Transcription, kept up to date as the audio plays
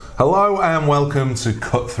Hello and welcome to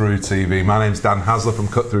Cut Through TV. My name's Dan Hasler from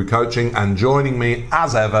Cut Through Coaching, and joining me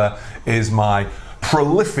as ever is my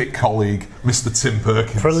prolific colleague, Mr. Tim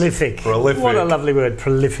Perkins. Prolific. What a lovely word,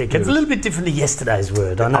 prolific. It's a little bit different to yesterday's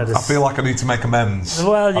word, I noticed. I feel like I need to make amends.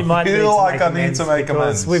 Well, you might feel like I need to make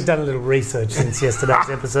amends. We've done a little research since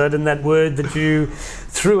yesterday's episode, and that word that you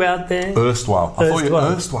threw out there... Erstwhile. I thought you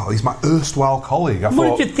erstwhile. He's my erstwhile colleague.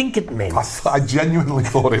 What did you think it meant? I genuinely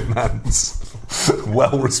thought it meant...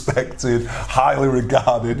 well respected, highly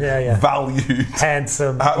regarded, valued,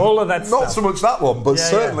 handsome, all of that stuff. Not so much that one, but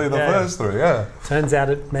certainly the first three, Turns out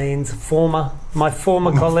it means my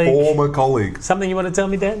former colleague. Former colleague. Something you want to tell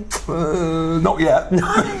me, Dan? Not yet.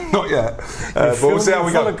 Not yet. But we'll see how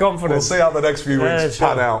we go. Full of confidence. We'll see how the next few weeks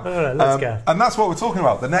pan out. All right, let's go. And that's what we're talking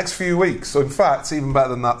about, the next few weeks. So in fact, even better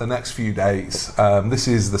than that, the next few days. This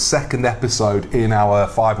is the second episode in our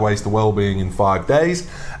 5 Ways to Wellbeing in 5 Days.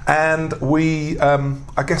 And we,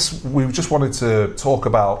 I guess we just wanted to talk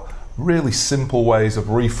about really simple ways of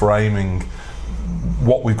reframing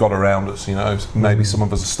what we've got around us. You know, maybe some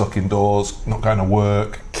of us are stuck indoors, not going to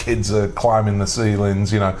work, kids are climbing the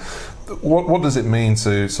ceilings, you know. What does it mean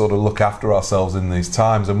to sort of look after ourselves in these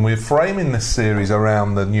times? And we're framing this series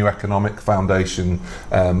around the New Economic Foundation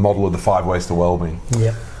model of the 5 Ways to Wellbeing.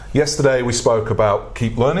 Yep. Yesterday we spoke about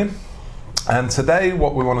keep learning. And today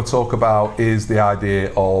what we want to talk about is the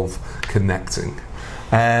idea of connecting.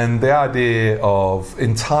 And the idea of,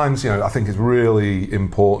 in times, you know, I think is really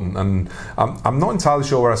important. And I'm not entirely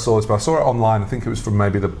sure where I saw this, but I saw it online. I think it was from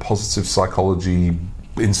maybe the Positive Psychology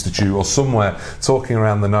Institute or somewhere, talking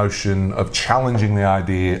around the notion of challenging the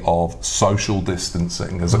idea of social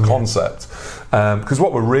distancing as a concept. Because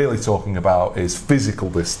what we're really talking about is physical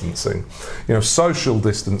distancing. You know, social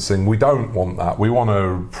distancing, we don't want that. We want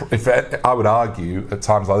to, I would argue, at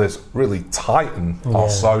times like this, really tighten our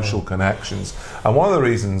social connections. And one of the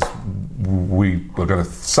reasons we're going to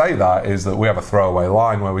say that is that we have a throwaway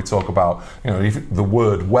line where we talk about, you know, the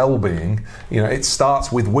word well-being, you know, it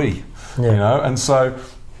starts with we. You know, and so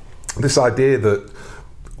this idea that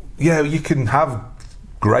you can have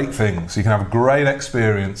great things, you can have great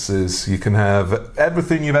experiences, you can have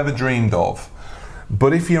everything you've ever dreamed of,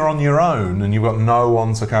 but if you're on your own and you've got no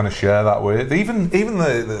one to kind of share that with, even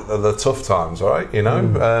the tough times, right? You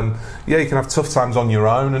know, you can have tough times on your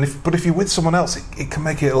own, but if you're with someone else, it can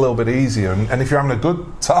make it a little bit easier. And if you're having a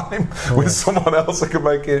good time with someone else, it can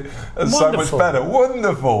make it so much better.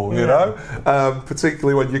 Wonderful, you know,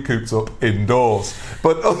 particularly when you're cooped up indoors.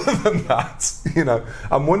 But other than that, you know,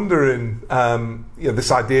 I'm wondering, you know, this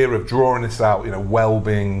idea of drawing this out, you know,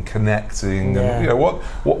 well-being, connecting, and, you know,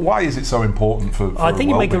 why is it so important for I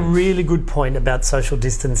think you make a really good point about social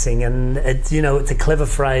distancing, and it's a clever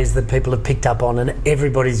phrase that people have picked up on, and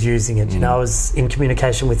everybody's using it. You know, I was in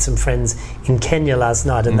communication with some friends in Kenya last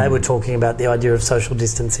night, and they were talking about the idea of social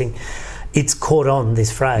distancing. It's caught on,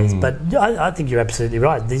 this phrase, but I think you're absolutely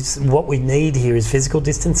right. What we need here is physical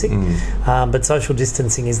distancing, but social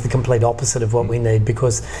distancing is the complete opposite of what we need,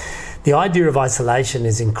 because the idea of isolation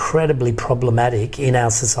is incredibly problematic in our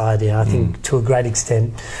society. I think to a great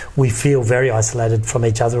extent we feel very isolated from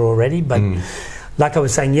each other already, but like I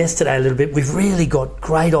was saying yesterday a little bit, we've really got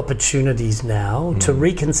great opportunities now to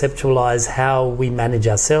reconceptualise how we manage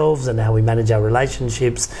ourselves and how we manage our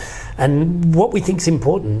relationships and what we think is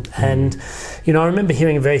important. And, you know, I remember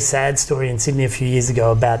hearing a very sad story in Sydney a few years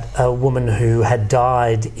ago about a woman who had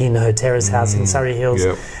died in her terrace house in Surrey Hills.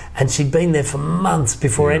 And she'd been there for months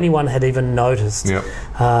before anyone had even noticed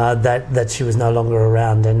that she was no longer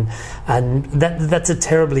around, and that's a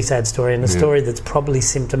terribly sad story, and a story that's probably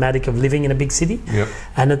symptomatic of living in a big city.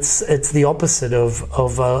 And it's the opposite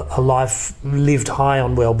of a life lived high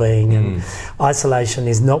on well-being, and isolation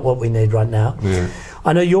is not what we need right now.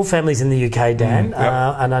 I know your family's in the UK, Dan,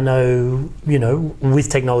 and I know, you know, with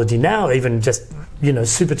technology now, even just, you know,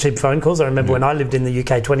 super cheap phone calls. I remember when I lived in the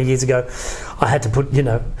UK 20 years ago, I had to put, you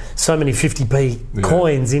know, so many 50p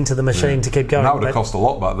coins into the machine to keep going. And that would have cost a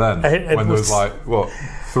lot back then, when there was like, what,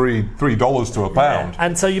 $3 to a pound.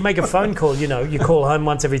 And so you make a phone call, you know, you call home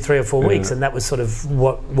once every 3 or 4 weeks, and that was sort of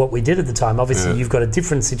what we did at the time. Obviously, you've got a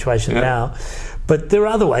different situation now. But there are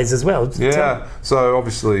other ways as well. So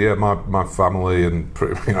obviously, my family and,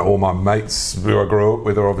 you know, all my mates who I grew up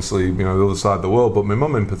with are obviously, you know, the other side of the world. But my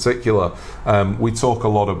mum in particular, we talk a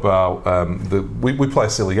lot about we play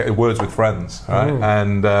silly words with friends, right?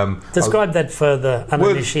 And describe that for the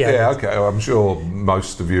uninitiated. I'm sure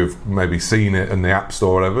most of you have maybe seen it in the App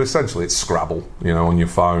Store or whatever. Essentially, it's Scrabble, you know, on your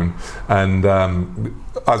phone. And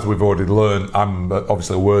as we've already learned, I'm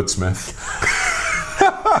obviously a wordsmith.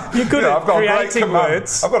 You're good at creating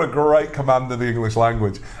words. I've got a great command of the English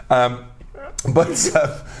language. but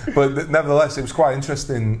nevertheless, it was quite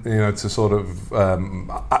interesting, to sort of.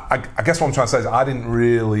 I guess what I'm trying to say is I didn't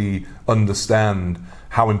really understand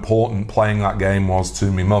how important playing that game was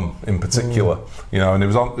to me mum in particular. And it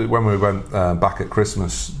was when we went back at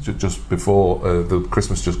Christmas, just before the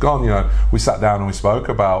Christmas just gone. We sat down and we spoke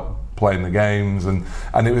about playing the games, and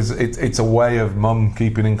it's a way of mum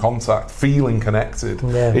keeping in contact, feeling connected,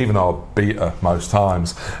 even though I beat her most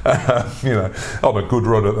times, on a good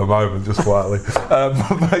run at the moment, just quietly,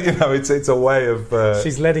 but it's a way of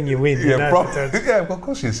she's letting you win, well of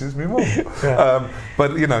course she is, it's me mum.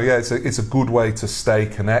 But it's a good way to stay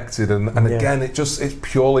connected, and again it's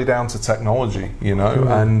purely down to technology,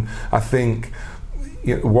 and I think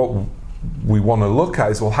what we want to look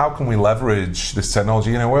at is, well, how can we leverage this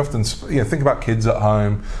technology? We often think about kids at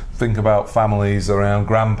home, think about families around,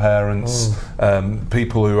 grandparents,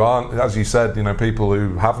 people who aren't, as you said, people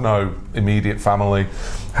who have no immediate family.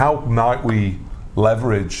 How might we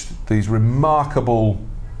leverage these remarkable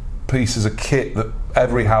pieces of kit that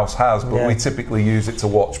every house has, but we typically use it to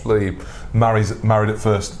watch Married at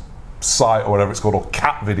First Sight or whatever it's called, or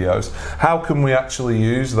cat videos? How can we actually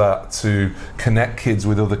use that to connect kids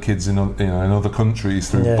with other kids in other countries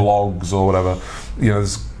through blogs or whatever?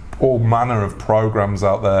 There's all manner of programs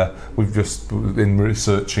out there. We've just been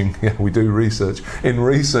researching. We do research. In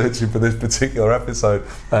researching for this particular episode,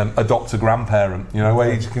 Adopt a Grandparent.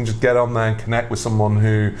 Where you can just get on there and connect with someone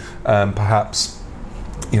who perhaps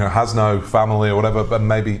has no family or whatever, but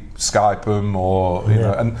maybe Skype them, or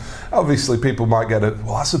and obviously people might get it.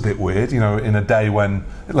 Well, that's a bit weird, in a day when,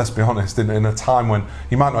 let's be honest, in a time when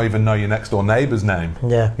you might not even know your next door neighbour's name,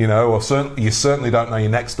 or you certainly don't know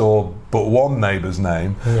your next door but one neighbour's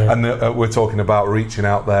name, and we're talking about reaching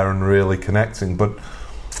out there and really connecting. But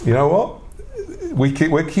you know what? We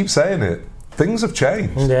keep saying it. Things have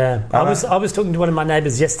changed. I was talking to one of my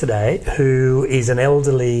neighbours yesterday, who is an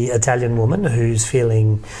elderly Italian woman who's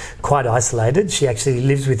feeling quite isolated. She actually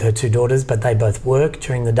lives with her two daughters, but they both work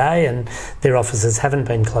during the day and their offices haven't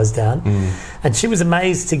been closed down. And she was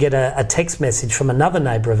amazed to get a text message from another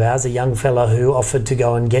neighbour of ours, a young fella who offered to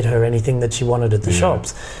go and get her anything that she wanted at the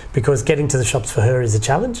shops, because getting to the shops for her is a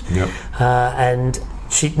challenge. And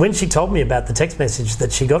when she told me about the text message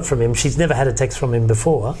that she got from him, she's never had a text from him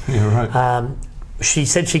before. She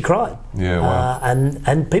said she cried.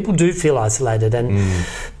 And people do feel isolated, and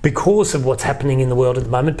because of what's happening in the world at the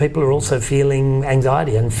moment, people are also feeling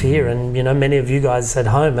anxiety and fear. And many of you guys at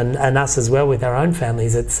home, and us as well with our own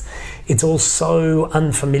families, it's all so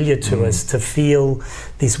unfamiliar to us to feel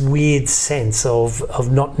this weird sense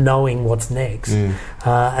of not knowing what's next.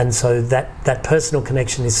 And so that personal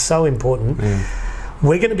connection is so important.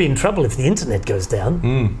 We're going to be in trouble if the internet goes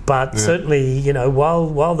down, but certainly,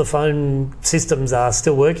 while the phone systems are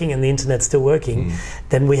still working and the internet's still working,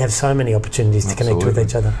 then we have so many opportunities to connect with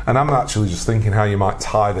each other. And I'm actually just thinking how you might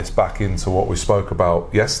tie this back into what we spoke about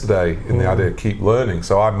yesterday in the idea of keep learning.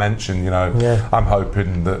 So I mentioned, I'm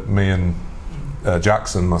hoping that me and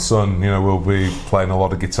Jackson, my son, we'll be playing a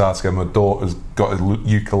lot of guitar together. My daughter's got a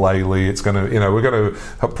ukulele. It's going to, we're going to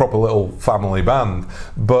have a proper little family band,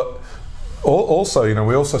 but also,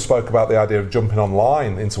 we also spoke about the idea of jumping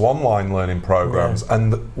online into online learning programs,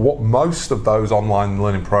 and what most of those online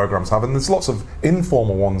learning programs have, and there's lots of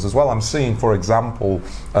informal ones as well. I'm seeing, for example,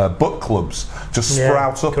 book clubs just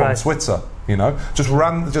sprout up on Twitter.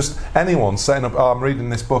 Just anyone setting up. I'm reading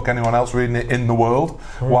this book. Anyone else reading it in the world?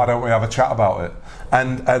 Why don't we have a chat about it?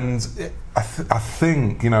 And I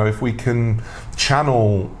think if we can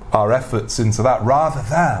channel our efforts into that rather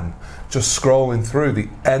than just scrolling through the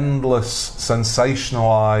endless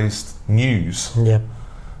sensationalized news. We're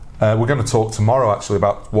going to talk tomorrow actually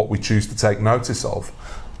about what we choose to take notice of.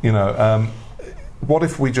 What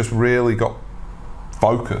if we just really got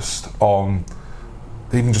focused on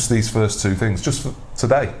even just these first two things, just for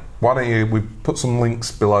today? Why don't we put some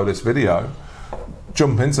links below this video,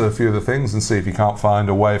 jump into a few of the things and see if you can't find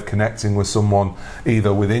a way of connecting with someone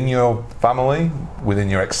either within your family, within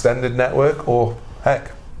your extended network, or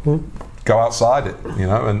heck, go outside it,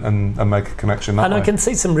 and make a connection that way. I can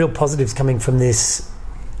see some real positives coming from this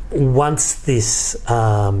once this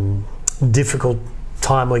difficult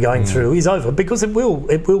time we're going through is over, because it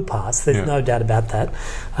will pass. There's no doubt about that.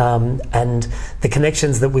 And the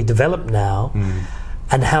connections that we develop now,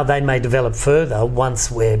 and how they may develop further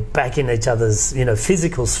once we're back in each other's,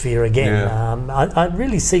 physical sphere again. I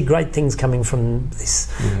really see great things coming from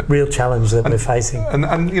this real challenge that we're facing.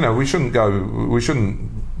 And we shouldn't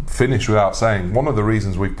finish without saying one of the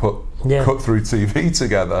reasons we put Cut Through TV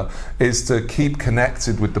together is to keep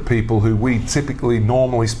connected with the people who we typically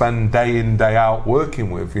normally spend day in, day out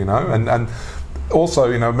working with, and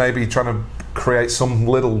also, maybe trying to create some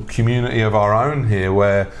little community of our own here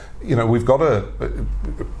where, you know, we've got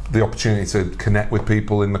the opportunity to connect with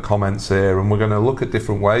people in the comments here, and we're going to look at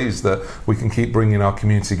different ways that we can keep bringing our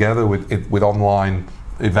community together with online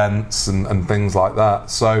events and things like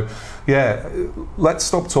that. So yeah, let's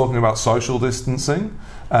stop talking about social distancing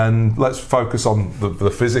and let's focus on the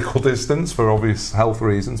physical distance for obvious health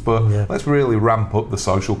reasons, but let's really ramp up the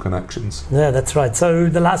social connections. Yeah, that's right. So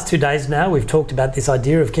the last 2 days now, we've talked about this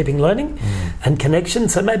idea of keeping learning and connection.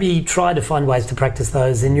 So maybe try to find ways to practice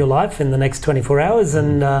those in your life in the next 24 hours.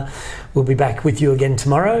 And we'll be back with you again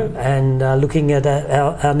tomorrow and looking at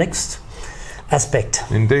our next aspect.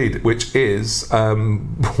 Indeed, which is,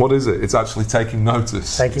 what is it? It's actually taking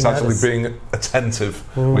notice. Actually being attentive,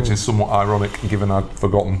 which is somewhat ironic given I'd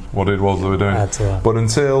forgotten what it was they were doing. That's right. But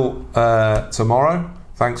until tomorrow,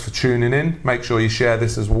 thanks for tuning in. Make sure you share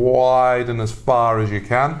this as wide and as far as you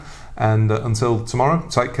can. And until tomorrow,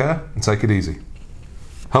 take care and take it easy.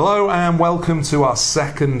 Hello and welcome to our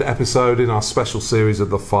second episode in our special series of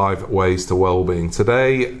the 5 Ways to Wellbeing.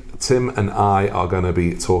 Today, Tim and I are going to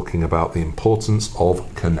be talking about the importance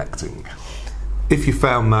of connecting. If you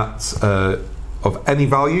found that of any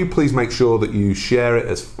value, please make sure that you share it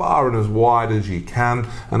as far and as wide as you can.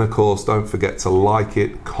 And of course, don't forget to like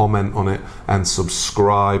it, comment on it, and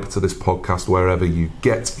subscribe to this podcast wherever you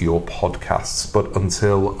get your podcasts. But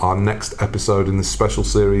until our next episode in this special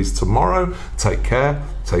series tomorrow, take care,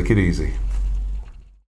 take it easy.